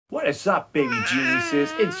What is up, baby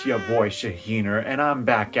geniuses? It's your boy Shaheener, and I'm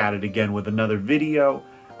back at it again with another video.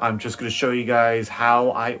 I'm just going to show you guys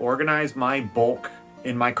how I organize my bulk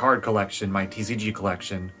in my card collection, my TCG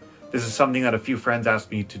collection. This is something that a few friends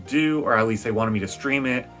asked me to do, or at least they wanted me to stream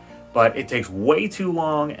it, but it takes way too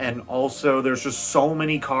long, and also there's just so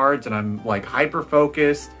many cards, and I'm like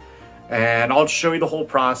hyper-focused, and I'll show you the whole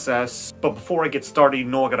process. But before I get started, you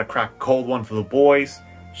know I gotta crack a cold one for the boys.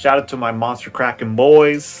 Shout out to my monster cracking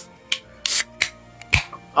boys.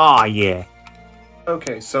 Aw, yeah.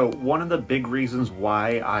 Okay, so one of the big reasons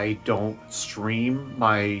why I don't stream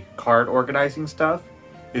my card organizing stuff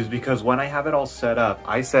is because when I have it all set up,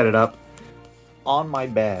 I set it up on my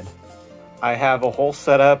bed. I have a whole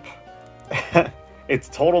setup. It's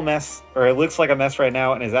a total mess, or it looks like a mess right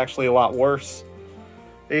now, and is actually a lot worse.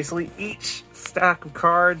 Basically, each stack of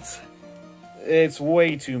cards, it's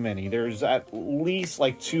way too many. There's at least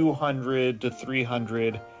like 200 to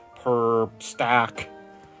 300 per stack,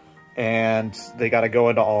 and they got to go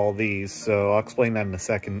into all these, so I'll explain that in a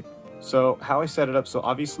second. So how I set it up, so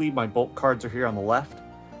obviously my bulk cards are here on the left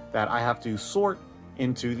that I have to sort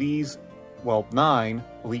into these, well, 9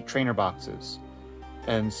 Elite Trainer boxes.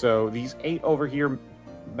 And so these 8 over here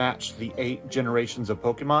match the 8 generations of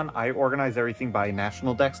Pokemon. I organize everything by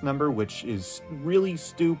national dex number, which is really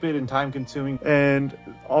stupid and time consuming. And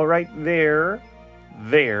all right, there,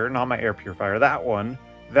 not my air purifier, that one,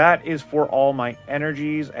 that is for all my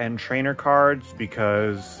energies and trainer cards,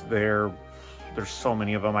 because there's so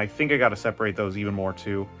many of them. I think I got to separate those even more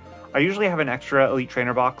too. I usually have an extra Elite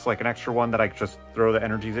Trainer box, like an extra one that I just throw the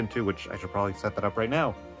energies into, which I should probably set that up right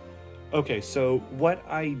now. Okay, so what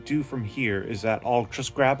I do from here is that I'll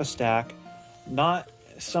just grab a stack, not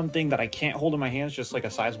something that I can't hold in my hands, just like a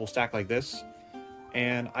sizable stack like this,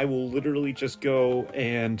 and I will literally just go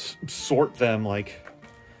and sort them. Like,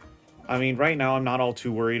 I mean, right now I'm not all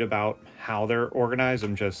too worried about how they're organized.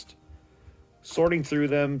 I'm just sorting through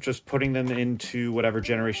them, just putting them into whatever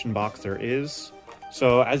generation box there is.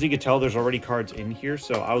 So as you can tell, there's already cards in here,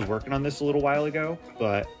 so I was working on this a little while ago,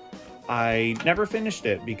 but I never finished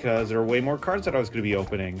it because there are way more cards that I was going to be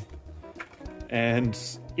opening. And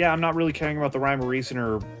yeah, I'm not really caring about the rhyme or reason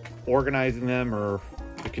or organizing them or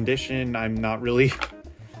the condition. I'm not really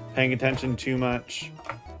paying attention too much.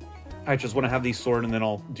 I just want to have these sorted, and then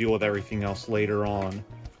I'll deal with everything else later on.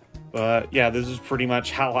 But yeah, this is pretty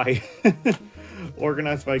much how I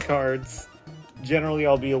organize my cards. Generally,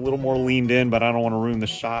 I'll be a little more leaned in, but I don't want to ruin the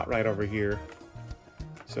shot right over here.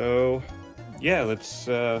 So yeah, let's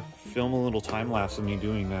film a little time lapse of me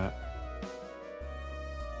doing that.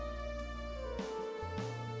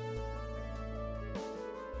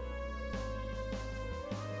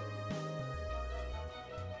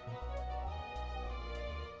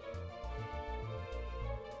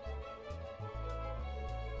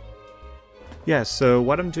 Yeah, so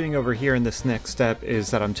what I'm doing over here in this next step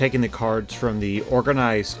is that I'm taking the cards from the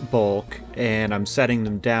organized bulk and I'm setting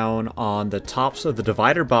them down on the tops of the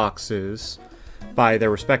divider boxes by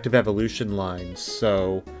their respective evolution lines.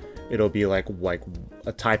 So it'll be like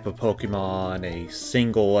a type of Pokemon, a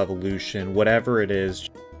single evolution, whatever it is.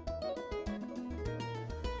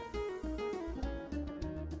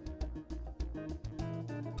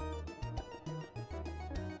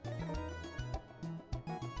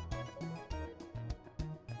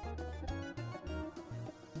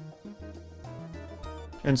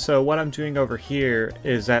 And so what I'm doing over here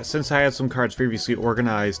is that since I had some cards previously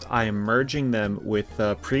organized, I am merging them with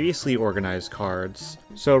previously organized cards.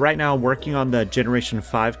 So right now I'm working on the Generation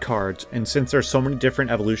 5 cards, and since there's so many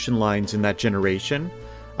different evolution lines in that generation,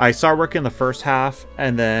 I start working the first half,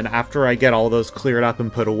 and then after I get all those cleared up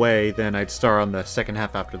and put away, then I'd start on the second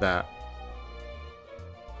half after that.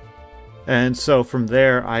 And so from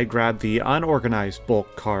there, I grabbed the unorganized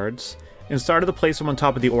bulk cards and started to place them on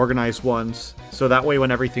top of the organized ones, so that way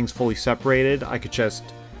when everything's fully separated, I could just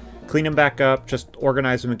clean them back up, just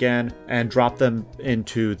organize them again, and drop them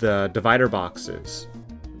into the divider boxes.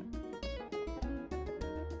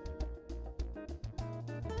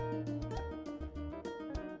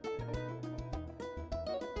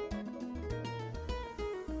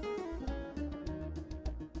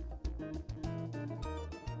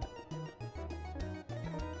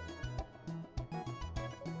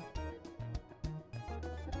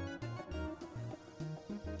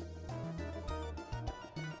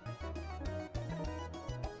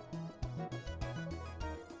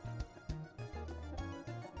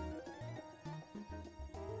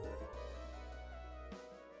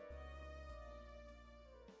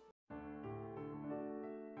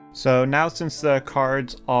 So now since the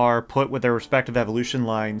cards are put with their respective evolution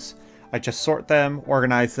lines, I just sort them,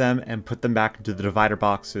 organize them, and put them back into the divider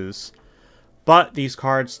boxes. But these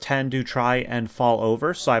cards tend to try and fall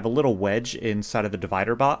over, so I have a little wedge inside of the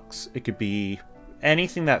divider box. It could be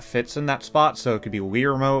anything that fits in that spot, so it could be a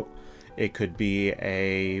Wii remote, it could be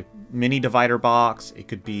a mini divider box, it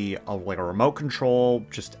could be like a remote control,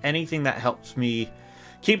 just anything that helps me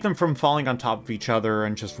keep them from falling on top of each other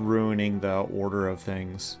and just ruining the order of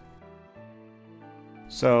things.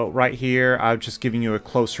 So right here, I'm just giving you a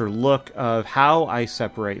closer look of how I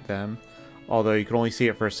separate them, although you can only see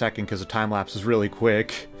it for a second because the time lapse is really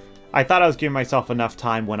quick. I thought I was giving myself enough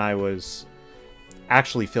time when I was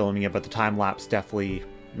actually filming it, but the time lapse definitely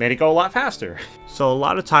made it go a lot faster. So a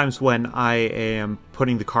lot of times when I am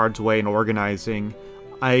putting the cards away and organizing,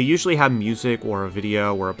 I usually have music or a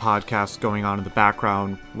video or a podcast going on in the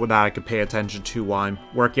background that I could pay attention to while I'm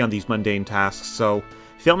working on these mundane tasks. So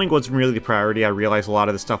filming wasn't really the priority. I realized a lot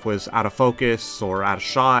of the stuff was out of focus or out of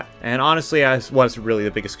shot, and honestly, that wasn't really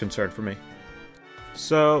the biggest concern for me.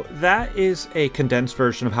 So that is a condensed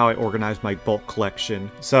version of how I organize my bulk collection.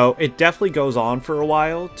 So it definitely goes on for a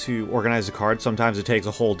while to organize the cards. Sometimes it takes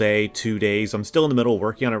a whole day, 2 days. I'm still in the middle of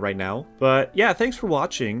working on it right now. But yeah, thanks for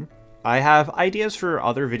watching. I have ideas for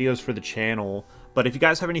other videos for the channel, but if you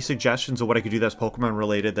guys have any suggestions of what I could do that's Pokemon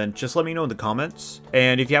related, then just let me know in the comments.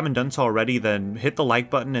 And if you haven't done so already, then hit the like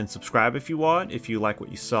button and subscribe if you want, if you like what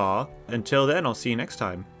you saw. Until then, I'll see you next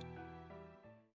time.